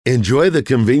Enjoy the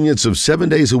convenience of 7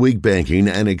 days a week banking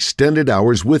and extended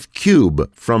hours with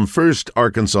Cube from First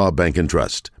Arkansas Bank and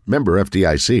Trust. Member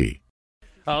FDIC.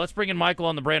 Let's bring in Michael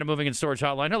on the Brandon Moving and Storage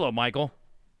Hotline. Hello, Michael.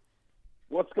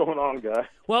 What's going on, guy?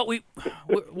 Well,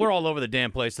 we're all over the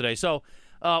damn place today. So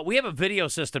we have a video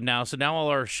system now, so now all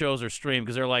our shows are streamed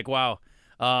because they're like, wow,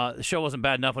 the show wasn't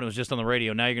bad enough when it was just on the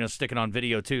radio. Now you're going to stick it on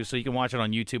video, too, so you can watch it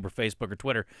on YouTube or Facebook or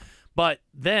Twitter. But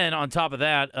then on top of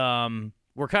that,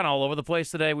 we're kind of all over the place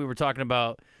today. We were talking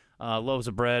about loaves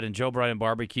of bread and Joe Bryan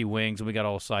barbecue wings, and we got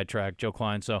all sidetracked, Joe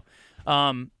Klein. So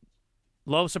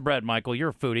loaves of bread, Michael,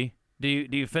 you're a foodie. Do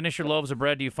you finish your loaves of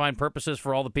bread? Do you find purposes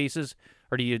for all the pieces,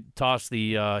 or do you toss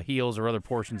the heels or other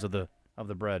portions of the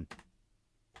bread?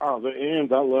 Oh, the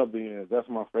ends. I love the ends. That's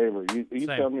my favorite. You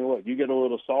tell me what. You get a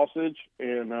little sausage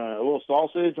on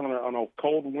a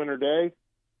cold winter day.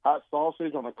 Hot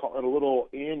sausage on a little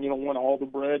end. You don't want all the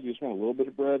bread. You just want a little bit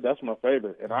of bread. That's my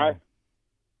favorite. And I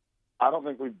don't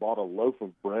think we've bought a loaf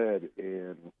of bread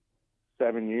in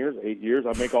 7 years, 8 years.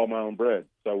 I make all my own bread,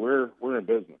 so we're in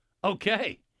business.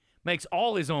 Okay, makes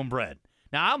all his own bread.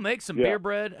 Now I'll make some beer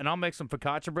bread and I'll make some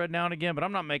focaccia bread now and again, but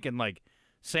I'm not making like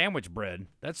sandwich bread.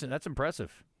 That's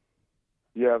impressive.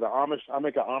 Yeah, I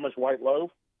make an Amish white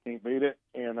loaf. Can't beat it.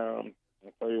 And I'll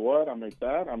tell you what, I make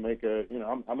that. I make I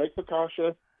make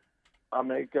focaccia. I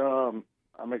make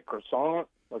croissant.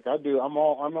 Like I do. I'm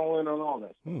all in on all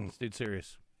this. This dude's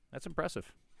serious. That's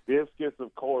impressive. Biscuits,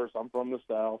 of course. I'm from the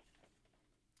South.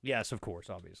 Yes, of course,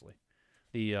 obviously.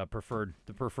 The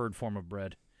preferred form of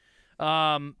bread.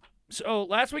 So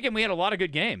last weekend we had a lot of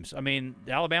good games. I mean,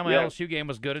 the Alabama LSU game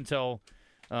was good until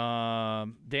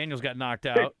Daniels got knocked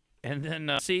out, and then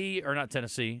Missouri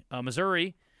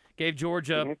gave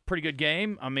Georgia a pretty good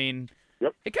game. I mean,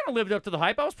 it kind of lived up to the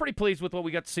hype. I was pretty pleased with what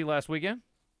we got to see last weekend.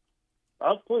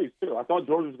 I was pleased too. I thought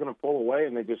Georgia was going to pull away,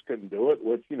 and they just couldn't do it,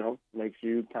 which makes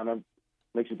you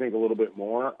think a little bit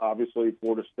more. Obviously,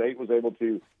 Florida State was able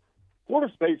to.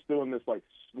 Florida State's doing this like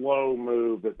slow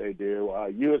move that they do.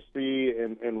 USC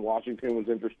and Washington was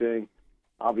interesting,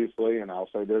 obviously, and I'll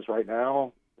say this right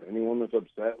now: anyone that's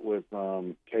upset with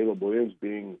Caleb Williams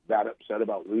being that upset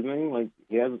about losing,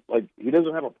 he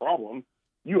doesn't have a problem.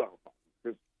 You have a problem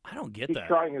because I don't get he's that.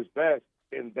 trying his best,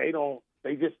 and they don't.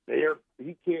 He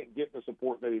can't get the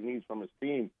support that he needs from his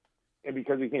team, and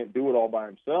because he can't do it all by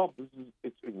himself,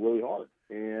 it's really hard.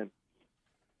 And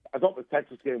I thought the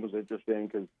Texas game was interesting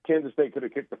because Kansas State could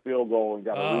have kicked the field goal and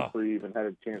got a reprieve and had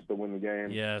a chance to win the game.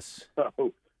 Yes.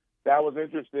 So that was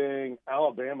interesting.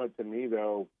 Alabama, to me,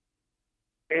 though,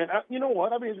 and you know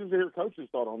what? I'd be interested to hear coach's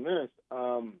thought on this.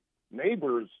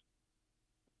 Neighbors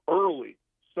early,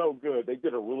 so good. They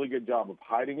did a really good job of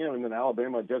hiding him, and then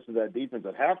Alabama adjusted that defense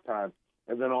at halftime,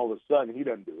 and then all of a sudden he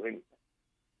doesn't do anything.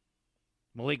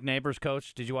 Malik Neighbors,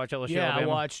 coach, did you watch LSU? Yeah,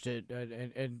 Alabama? I watched it,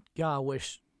 and God, I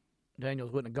wish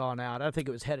Daniels wouldn't have gone out. I think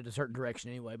it was headed a certain direction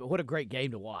anyway. But what a great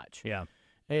game to watch. Yeah.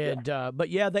 And but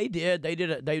they did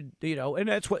it. And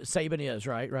that's what Saban is,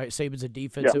 right? Saban's a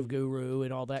defensive guru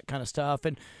and all that kind of stuff.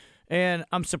 And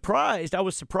I'm surprised. I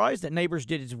was surprised that Neighbors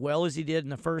did as well as he did in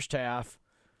the first half.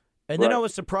 And then I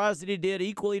was surprised that he did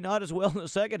equally not as well in the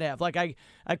second half. Like, I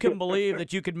couldn't believe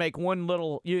that you could make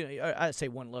you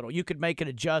could make an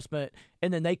adjustment,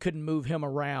 and then they couldn't move him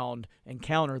around and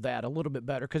counter that a little bit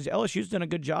better because LSU's done a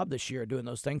good job this year doing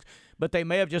those things. But they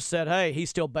may have just said, hey, he's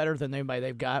still better than anybody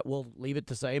they've got. We'll leave it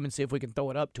the same and see if we can throw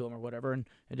it up to him or whatever, and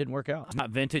it didn't work out. It's not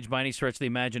vintage by any stretch of the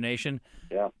imagination.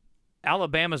 Yeah.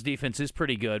 Alabama's defense is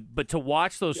pretty good, but to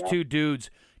watch those two dudes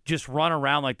just run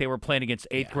around like they were playing against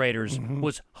eighth graders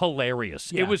was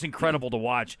hilarious. Yeah. It was incredible to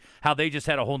watch how they just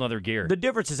had a whole nother gear. The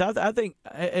difference is, I think,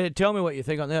 and tell me what you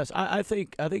think on this. I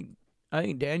think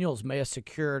Daniels may have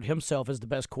secured himself as the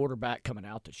best quarterback coming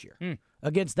out this year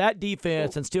against that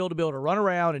defense, and still to be able to run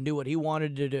around and do what he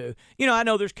wanted to do. I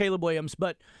know there's Caleb Williams,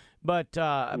 but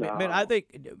I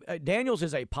think Daniels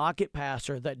is a pocket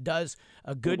passer that does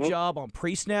a good job on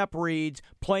pre-snap reads,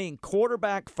 playing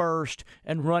quarterback first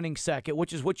and running second,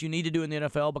 which is what you need to do in the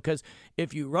NFL because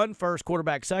if you run first,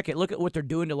 quarterback second, look at what they're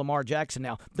doing to Lamar Jackson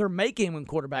now. They're making him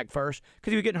quarterback first because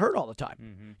he was getting hurt all the time.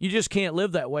 Mm-hmm. You just can't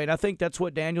live that way, and I think that's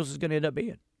what Daniels is going to end up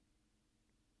being.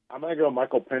 I'm going to go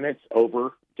Michael Penix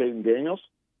over Jaden Daniels.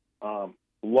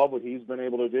 Love what he's been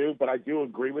able to do, but I do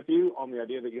agree with you on the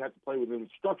idea that you have to play within the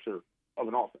structure of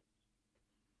an offense.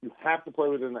 You have to play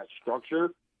within that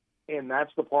structure, and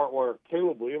that's the part where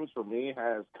Caleb Williams, for me,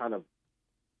 has kind of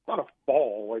not a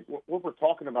fall. Like what we're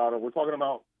talking about, we're talking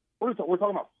about 5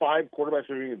 quarterbacks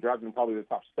who are being drafted in probably the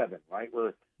top 7, right?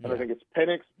 And I think it's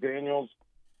Penix, Daniels,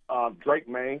 Drake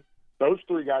May. Those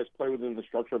 3 guys play within the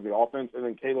structure of the offense, and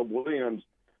then Caleb Williams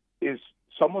is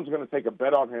someone's going to take a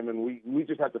bet on him, and we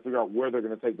just have to figure out where they're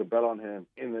going to take the bet on him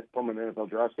from an NFL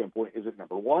draft standpoint. Is it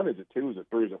number 1? Is it 2? Is it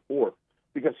 3? Is it 4?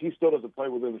 Because he still doesn't play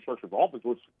within the structure of offense,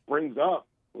 which brings up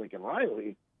Lincoln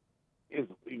Riley. Is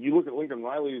you look at Lincoln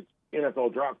Riley's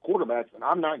NFL draft quarterbacks, and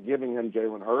I'm not giving him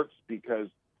Jalen Hurts because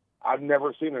I've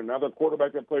never seen another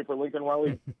quarterback that played for Lincoln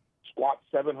Riley squat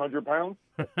 700 pounds.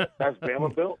 That's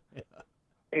Bama built.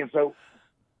 And so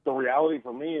the reality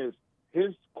for me is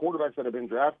his quarterbacks that have been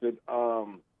drafted,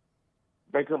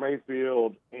 Baker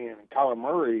Mayfield and Kyler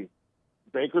Murray,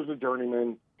 Baker's a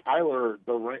journeyman. Kyler,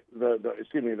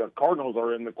 the Cardinals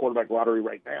are in the quarterback lottery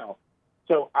right now.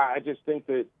 So I just think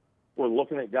that we're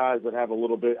looking at guys that have a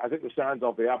little bit. I think the shine's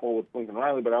off the apple with Lincoln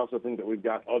Riley, but I also think that we've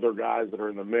got other guys that are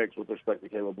in the mix with respect to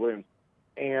Caleb Williams.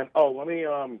 And let me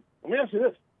ask you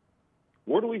this: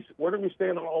 where do we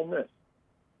stand on Ole Miss?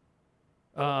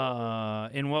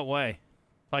 In what way?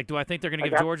 Like, do I think they're going to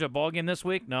give Georgia a ball game this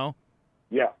week? No.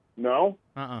 Yeah. No.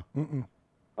 Mm-mm.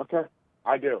 Okay.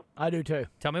 I do. I do too.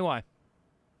 Tell me why.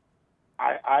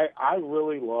 I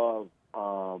really love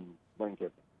Lane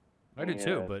Kiffin. I do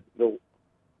too, but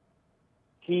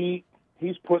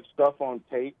he's put stuff on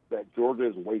tape that Georgia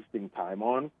is wasting time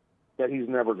on that he's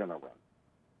never going to run.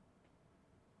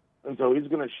 And so he's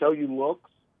going to show you looks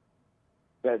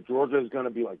that Georgia is going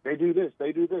to be like, they do this,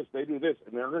 they do this, they do this,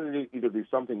 and they're going to either do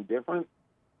something different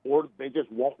or they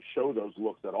just won't show those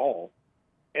looks at all,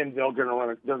 and they're going to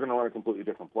run a completely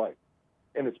different play.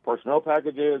 And it's personnel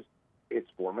packages, it's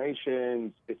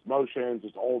formations, it's motions,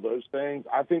 it's all those things.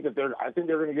 I think they're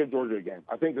going to give Georgia a game.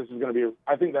 I think this might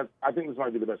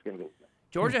be the best game of the week.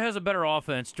 Georgia has a better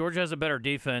offense. Georgia has a better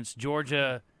defense.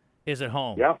 Georgia is at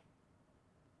home. Yeah.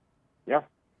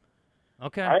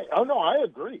 Okay. I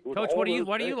agree. Coach,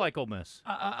 why do you like Ole Miss?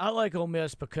 I like Ole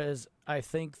Miss because I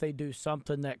think they do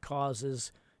something that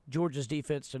causes Georgia's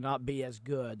defense to not be as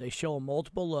good. They show them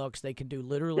multiple looks. They can do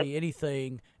literally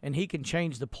anything, and he can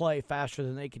change the play faster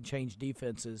than they can change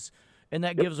defenses, and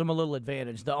that gives them a little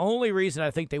advantage. The only reason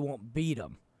I think they won't beat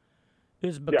them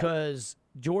is because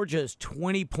Georgia is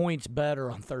 20 points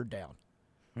better on third down.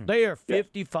 They are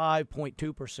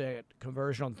 55.2%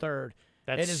 conversion on third.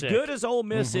 That's as sick. Good as Ole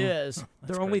Miss is,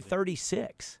 they're only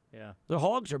 36. Yeah. The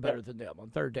Hogs are better than them on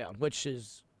third down, which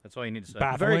is that's all you need to say.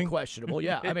 very questionable.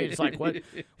 Yeah, I mean, it's like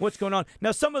what's going on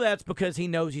now? Some of that's because he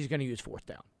knows he's going to use fourth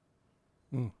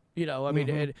down. You know, I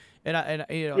mean,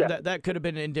 that could have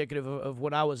been indicative of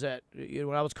when I was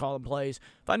when I was calling plays.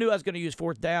 If I knew I was going to use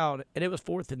fourth down and it was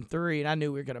 4th and 3, and I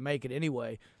knew we were going to make it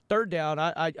anyway, third down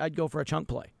I'd go for a chunk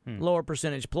play, lower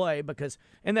percentage play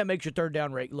and that makes your third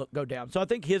down rate go down. So I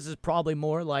think his is probably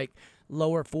more like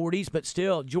lower 40s, but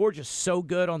still Georgia's so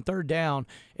good on third down,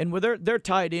 and with their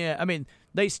tight end, I mean,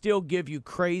 they still give you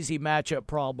crazy matchup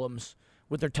problems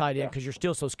with their tight end because you're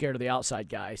still so scared of the outside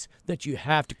guys that you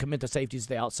have to commit the safeties to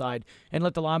the outside and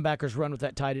let the linebackers run with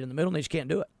that tight end in the middle, and they just can't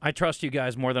do it. I trust you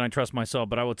guys more than I trust myself,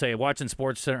 but I will tell you, watching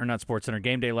SportsCenter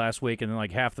game day last week, and then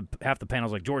like half the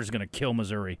panel's like, Georgia's going to kill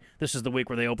Missouri. This is the week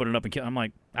where they open it up and kill. I'm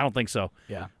like, I don't think so.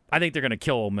 Yeah, I think they're going to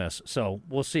kill Ole Miss. So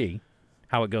we'll see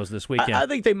how it goes this weekend. I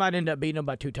think they might end up beating them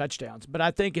by 2 touchdowns, but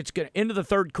I think it's going to into the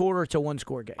third quarter. It's a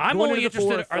 1-score game. I'm only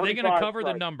interested. Are they going to cover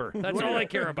right. the number? That's all I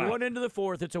care about. Going into the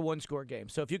fourth, it's a 1-score game.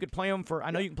 So if you could play them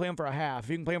I know you can play them for a half.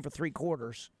 You can play them for 3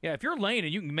 quarters. Yeah, if you're Lane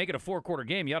and you can make it a 4-quarter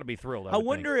game, you ought to be thrilled. I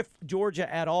wonder if Georgia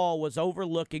at all was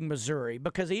overlooking Missouri,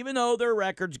 because even though their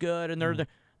record's good and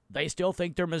they still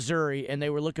think they're Missouri, and they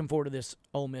were looking forward to this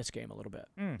Ole Miss game a little bit.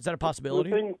 Is that a possibility?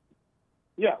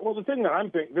 The thing that I'm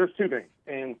thinking, there's 2 things.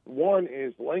 And one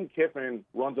is Lane Kiffin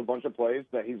runs a bunch of plays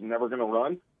that he's never going to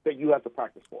run that you have to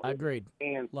practice for. Agreed.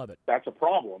 And love it. That's a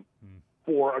problem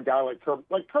for a guy like Kirby.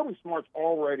 Like Kirby Smart's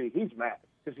already, he's mad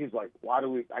because he's like,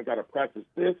 I got to practice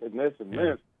this and this and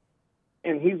this.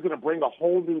 And he's going to bring a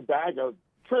whole new bag of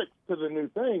tricks to the new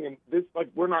thing. And this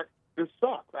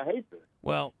sucks. I hate this.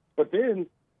 Well, but then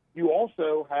you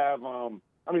also have,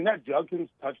 that Judkins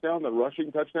touchdown, the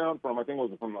rushing touchdown from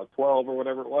 12 or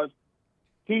whatever it was,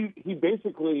 he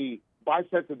basically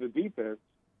bisected the defense,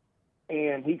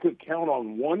 and he could count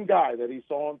on one guy that he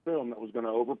saw on film that was going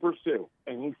to over-pursue.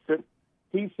 And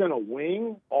he sent a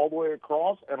wing all the way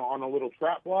across, and on a little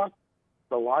trap block,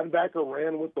 the linebacker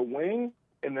ran with the wing,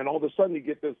 and then all of a sudden you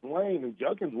get this lane, and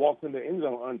Judkins walks in the end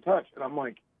zone untouched. And I'm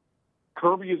like,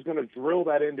 Kirby is going to drill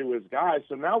that into his guys.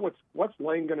 So now what's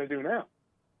Lane going to do now?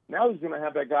 Now he's going to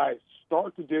have that guy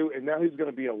start to do, and now he's going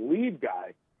to be a lead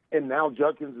guy, and now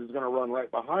Judkins is going to run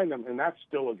right behind him, and that's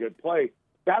still a good play.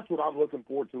 That's what I'm looking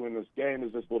forward to in this game,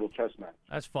 is this little chess match.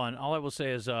 That's fun. All I will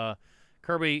say is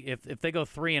Kirby, if they go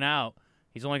 3 and out,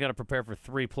 he's only got to prepare for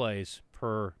 3 plays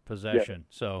per possession.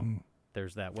 So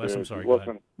there's that. Wes, I'm sorry. Listen,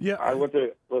 go ahead. Yeah.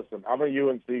 Listen, I'm a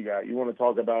UNC guy. You want to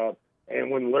talk about,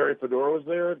 and when Larry Fedora was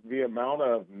there, the amount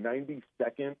of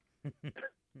 90-second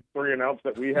 3-and-outs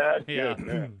that we had. Yeah. Good,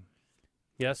 man.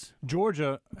 Yes.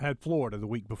 Georgia had Florida the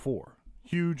week before.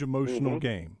 Huge emotional Mm-hmm.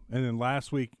 game. And then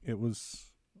last week it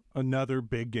was another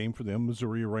big game for them.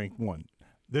 Missouri ranked 1.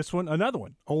 This one, another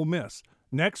one. Ole Miss.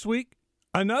 Next week,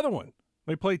 another one.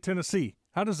 They play Tennessee.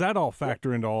 How does that all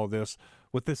factor into all of this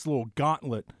with this little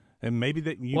gauntlet? And maybe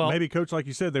maybe coach, like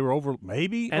you said, they were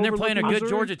and they're playing a good Missouri?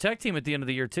 Georgia Tech team at the end of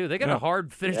the year too. They got a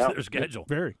hard finish to their schedule.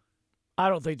 Very. I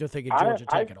don't think they're thinking Georgia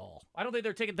Tech at all. I don't think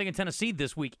they're thinking Tennessee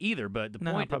this week either. But the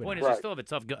point probably is, not. they still have a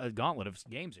tough gauntlet of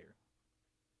games here.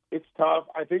 It's tough.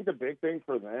 I think the big thing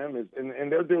for them is, and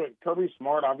they're doing, Kirby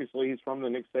Smart, obviously, he's from the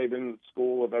Nick Saban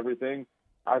school of everything.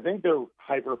 I think they're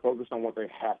hyper-focused on what they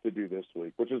have to do this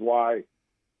week, which is why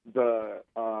the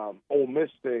Ole Miss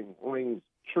thing rings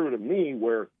true to me,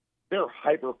 where they're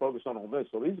hyper-focused on Ole Miss.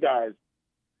 So these guys,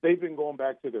 they've been going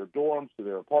back to their dorms, to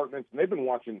their apartments, and they've been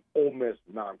watching Ole Miss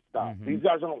nonstop. Mm-hmm. These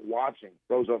guys aren't watching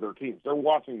those other teams. They're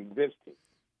watching this team,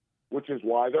 which is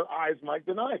why their eyes might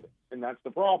deny it, and that's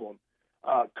the problem.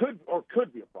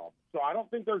 Could be a problem. So I don't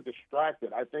think they're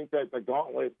distracted. I think that the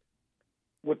gauntlet,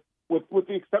 with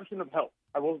the exception of health,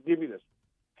 I will give you this.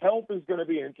 Health is going to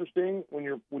be interesting when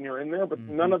you're in there, but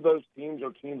none of those teams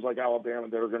are teams like Alabama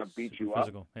that are going to beat you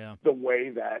Physical, up yeah. the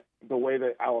way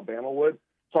that Alabama would.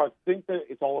 So I think that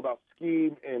it's all about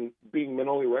scheme and being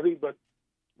mentally ready, but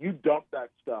you dump that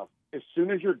stuff. As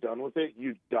soon as you're done with it,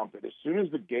 you dump it. As soon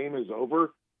as the game is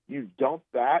over, you dump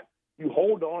that. You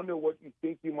hold on to what you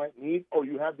think you might need, or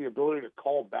you have the ability to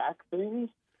call back things.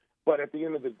 But at the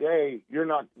end of the day,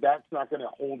 that's not going to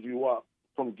hold you up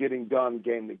from getting done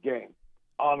game to game.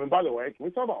 And by the way, can we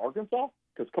talk about Arkansas?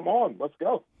 Because come on, let's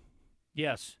go.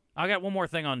 Yes. I got one more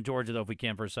thing on Georgia, though, if we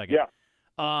can for a second.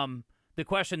 Yeah. The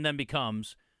question then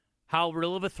becomes, how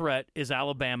real of a threat is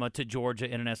Alabama to Georgia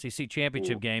in an SEC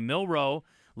championship game? Milroe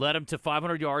led them to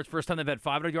 500 yards. First time they've had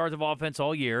 500 yards of offense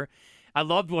all year. I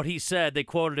loved what he said. They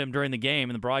quoted him during the game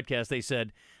in the broadcast. They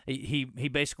said he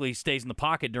basically stays in the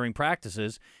pocket during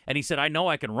practices, and he said, I know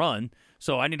I can run,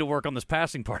 so I need to work on this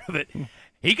passing part of it.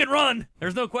 He can run.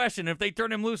 There's no question. If they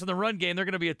turn him loose in the run game, they're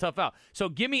going to be a tough out. So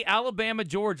give me Alabama,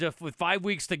 Georgia with 5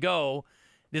 weeks to go.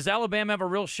 Does Alabama have a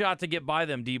real shot to get by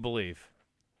them, do you believe?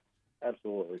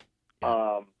 Absolutely.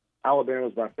 Yeah.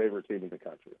 Alabama's my favorite team in the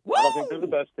country. Woo! I don't think they're the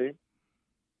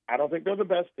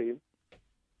best team.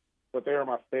 But they are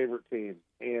my favorite team,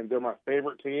 and they're my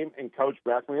favorite team. And Coach,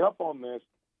 back me up on this.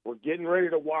 We're getting ready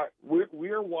to watch. We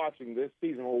are watching this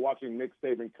season. We're watching Nick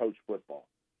Saban coach football.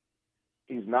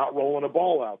 He's not rolling a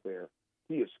ball out there.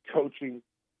 He is coaching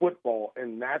football,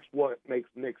 and that's what makes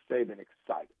Nick Saban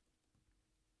exciting.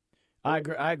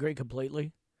 I agree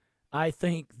completely. I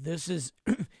think this is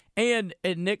and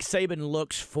Nick Saban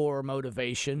looks for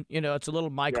motivation. You know, it's a little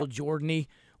Michael Jordan-y.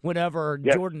 Whenever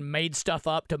Jordan made stuff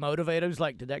up to motivate him, he's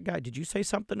like, did you say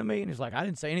something to me? And he's like, I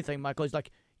didn't say anything, Michael. He's like,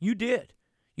 you did.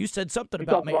 You said something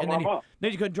about me. And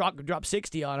then you could drop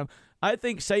 60 on him. I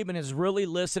think Saban has really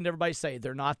listened to everybody say,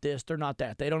 they're not this, they're not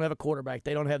that. They don't have a quarterback.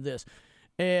 They don't have this.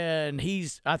 And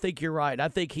I think you're right. I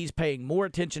think he's paying more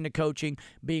attention to coaching,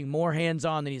 being more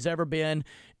hands-on than he's ever been.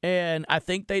 And I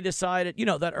think they decided,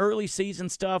 that early season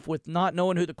stuff with not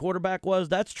knowing who the quarterback was,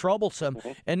 that's troublesome.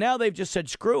 Mm-hmm. And now they've just said,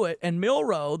 screw it. And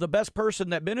Milroe, the best person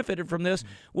that benefited from this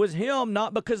was him,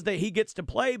 not because he gets to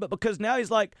play, but because now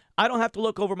he's like, I don't have to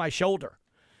look over my shoulder.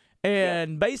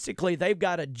 And basically they've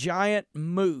got a giant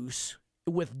moose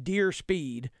with deer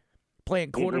speed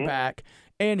playing quarterback,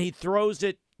 and he throws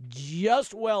it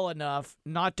just well enough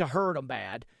not to hurt him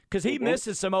bad, because he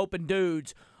misses some open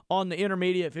dudes on the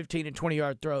intermediate 15 and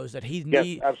 20-yard throws that he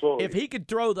needs. Absolutely. If he could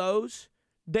throw those,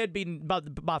 they'd be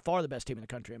by far the best team in the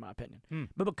country, in my opinion.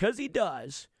 But because he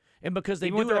does, and because they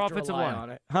Even do with their have to offensive rely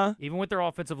line. on it. Even with their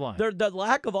offensive line. The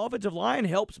lack of offensive line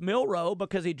helps Milroe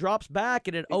because he drops back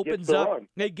and it opens gets to up. run.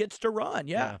 It gets to run,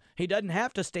 yeah. He doesn't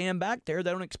have to stand back there.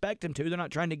 They don't expect him to. They're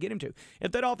not trying to get him to.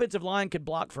 If that offensive line could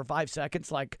block for 5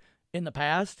 seconds like in the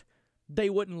past, they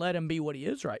wouldn't let him be what he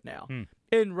is right now.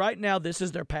 And right now, this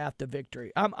is their path to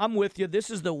victory. I'm with you. This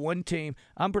is the one team.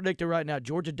 I'm predicting right now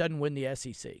Georgia doesn't win the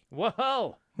SEC.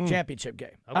 Whoa. Championship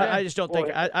game. Okay. I just don't think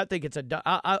 – I think it's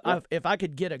if I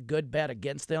could get a good bet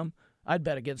against them, I'd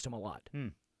bet against them a lot.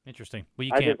 Interesting. Well,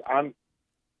 you can't.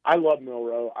 I love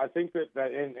Milroe. I think that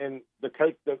and the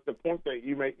coach, the point that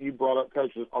you brought up,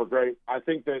 coaches, are great. I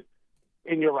think that,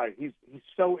 and you're right, he's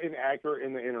so inaccurate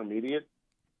in the intermediate,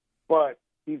 but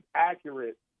he's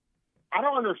accurate. I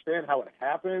don't understand how it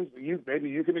happens. Maybe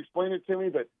you can explain it to me,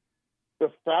 but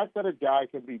the fact that a guy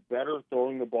can be better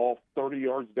throwing the ball 30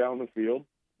 yards down the field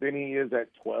than he is at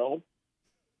 12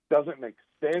 doesn't make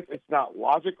sense. It's not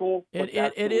logical. It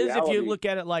is if you look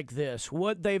at it like this.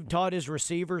 What they've taught his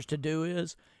receivers to do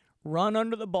is run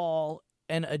under the ball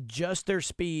and adjust their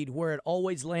speed where it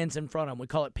always lands in front of them. We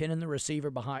call it pinning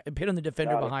the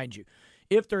defender behind you,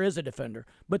 if there is a defender.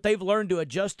 But they've learned to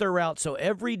adjust their route so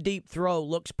every deep throw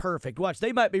looks perfect. Watch,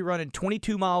 they might be running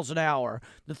 22 miles an hour.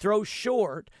 The throw's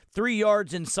short, 3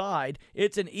 yards inside.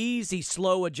 It's an easy,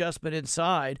 slow adjustment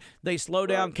inside. They slow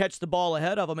down, catch the ball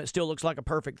ahead of them. It still looks like a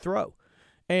perfect throw.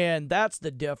 And that's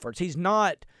the difference. He's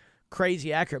not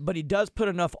crazy accurate, but he does put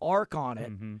enough arc on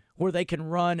it where they can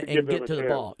run and get to the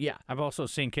ball. Yeah, I've also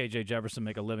seen KJ Jefferson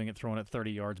make a living at throwing it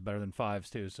 30 yards better than fives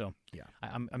too. So yeah,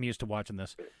 I'm used to watching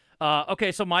this.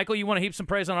 Okay, so Michael, you want to heap some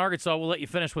praise on Arkansas? We'll let you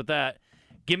finish with that.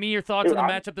 Give me your thoughts on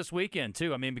the matchup this weekend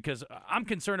too. I mean, because I'm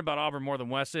concerned about Auburn more than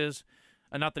Wes is.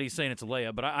 And not that he's saying it's a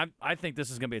layup, but I think this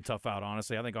is going to be a tough out.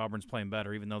 Honestly, I think Auburn's playing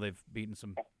better, even though they've beaten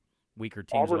some weaker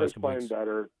teams. Auburn is last playing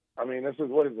better. I mean, this is,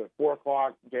 what is it, 4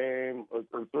 o'clock game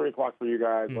or 3 o'clock for you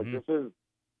guys? Like, this is,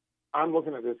 I'm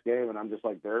looking at this game and I'm just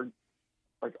like,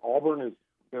 Auburn is,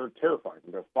 they're terrifying.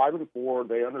 They're 5-4.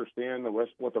 They understand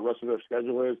what the rest of their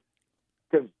schedule is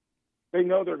because they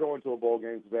know they're going to a bowl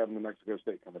game because they have New Mexico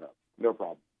State coming up. No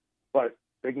problem. But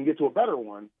they can get to a better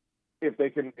one if they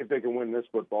can win this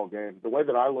football game. The way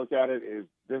that I look at it is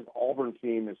this Auburn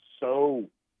team is so,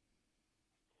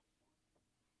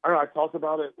 I don't know, I talked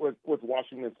about it with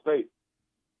Washington State.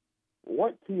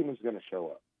 What team is going to show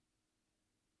up?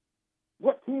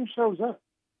 What team shows up?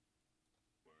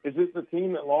 Is it the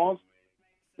team that lost?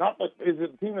 Is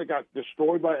it the team that got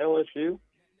destroyed by LSU?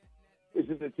 Is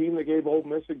it the team that gave Ole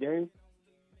Miss a game?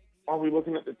 Are we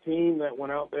looking at the team that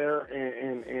went out there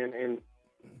and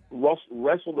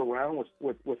wrestled around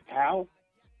with Cal?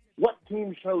 What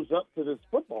team shows up to this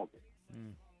football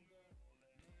game?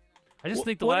 I just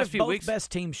think the last few weeks, both best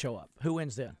teams show up, who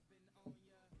wins then?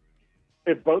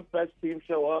 If both best teams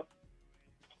show up,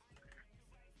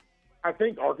 I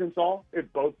think Arkansas.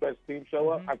 If both best teams show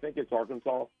up, I think it's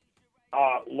Arkansas.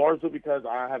 Largely because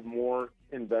I have more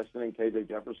invested in KJ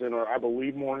Jefferson, or I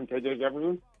believe more in KJ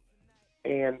Jefferson.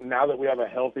 And now that we have a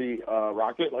healthy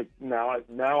Rocket, like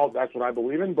now that's what I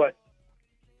believe in. But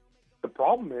the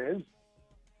problem is,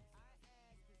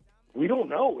 we don't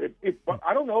know.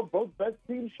 I don't know if both best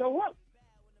teams show up.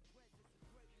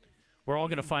 We're all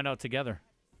going to find out together.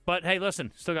 But, hey,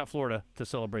 listen, still got Florida to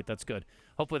celebrate. That's good.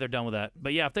 Hopefully they're done with that.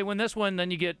 But, yeah, if they win this one, then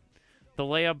you get the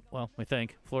layup. Well, we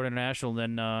think Florida International.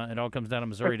 Then it all comes down to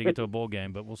Missouri to get to a bowl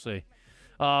game. But we'll see.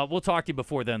 We'll talk to you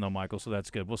before then, though, Michael, so that's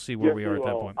good. We'll see where we are at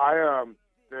that point. I'm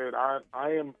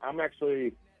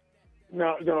actually –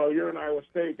 no, you're an Iowa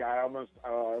State guy. I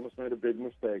almost made a big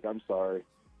mistake. I'm sorry.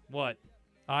 What?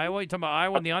 Iowa? You talking about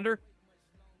Iowa and the under?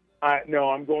 No,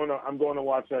 I'm going to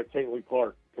watch Caitlin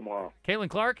Clark tomorrow. Caitlin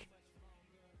Clark?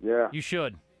 Yeah. You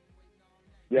should.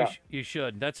 Yeah. You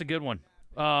should. That's a good one.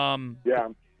 Yeah.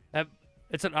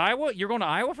 It's at Iowa? You're going to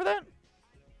Iowa for that?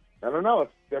 I don't know.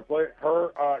 They're playing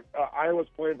Iowa's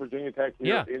playing Virginia Tech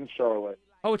here in Charlotte.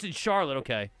 Oh, it's in Charlotte.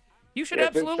 Okay. You should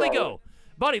absolutely go.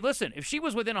 Buddy, listen, if she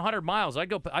was within 100 miles,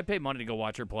 I'd pay money to go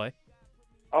watch her play.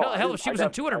 Hell, if she was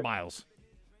in 200 miles.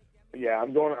 Yeah,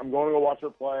 I'm going to go watch her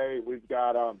play. We've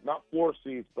got not floor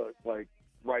seats, but like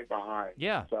right behind.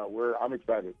 Yeah. So I'm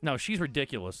excited. No, she's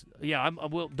ridiculous. Yeah,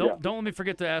 don't let me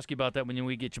forget to ask you about that when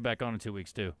we get you back on in 2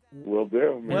 weeks too. Will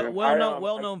do. Man.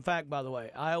 Well-known fact, by the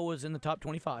way. Iowa's in the top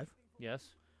 25. Yes.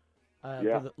 For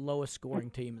the lowest scoring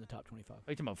team in the top 25. Are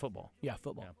you talking about football? Yeah,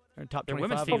 football. Yeah. They're in top 25. Their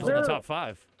women's team's in the top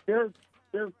 5. They're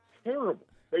terrible.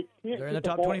 They can't. They're in the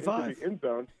top 25. Into the end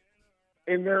zone.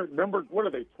 And they're what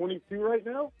are they, 22 right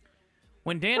now?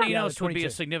 When Dan Enos would be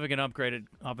a significant upgraded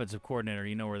offensive coordinator,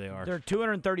 you know where they are. They're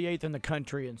 238th in the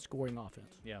country in scoring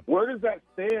offense. Yeah. Where does that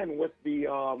stand with the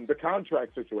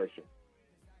contract situation?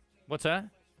 What's that?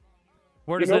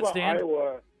 Where does that stand?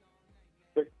 Iowa,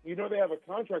 they have a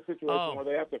contract situation where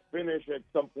they have to finish at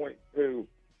some point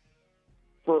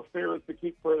for Ferris to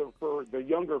keep for the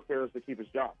younger Ferris to keep his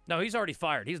job. No, he's already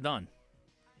fired. He's done.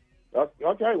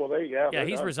 Okay, well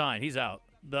he's done. Resigned. He's out.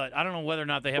 But I don't know whether or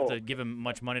not they have to give him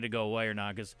much money to go away or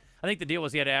not, because I think the deal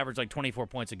was he had to average like 24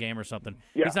 points a game or something.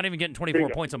 Yeah. He's not even getting 24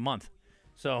 points a month.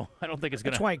 So I don't think it's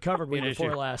going to be an issue. That's why he covered week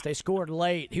before last. They scored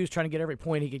late. He was trying to get every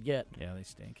point he could get. Yeah, they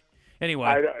stink.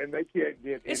 Anyway. And they can't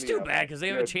get it's too bad because they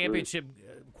have a championship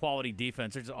quality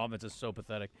defense. Their offense is so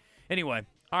pathetic. Anyway.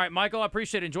 All right, Michael, I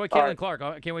appreciate it. Enjoy Caitlin Clark.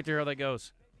 I can't wait to hear how that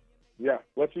goes. Yeah,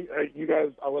 I'll let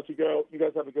you go. You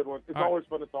guys have a good one. It's always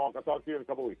fun to talk. I'll talk to you in a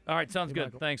couple weeks. All right, sounds good.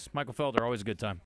 Michael. Thanks. Michael Felder, always a good time.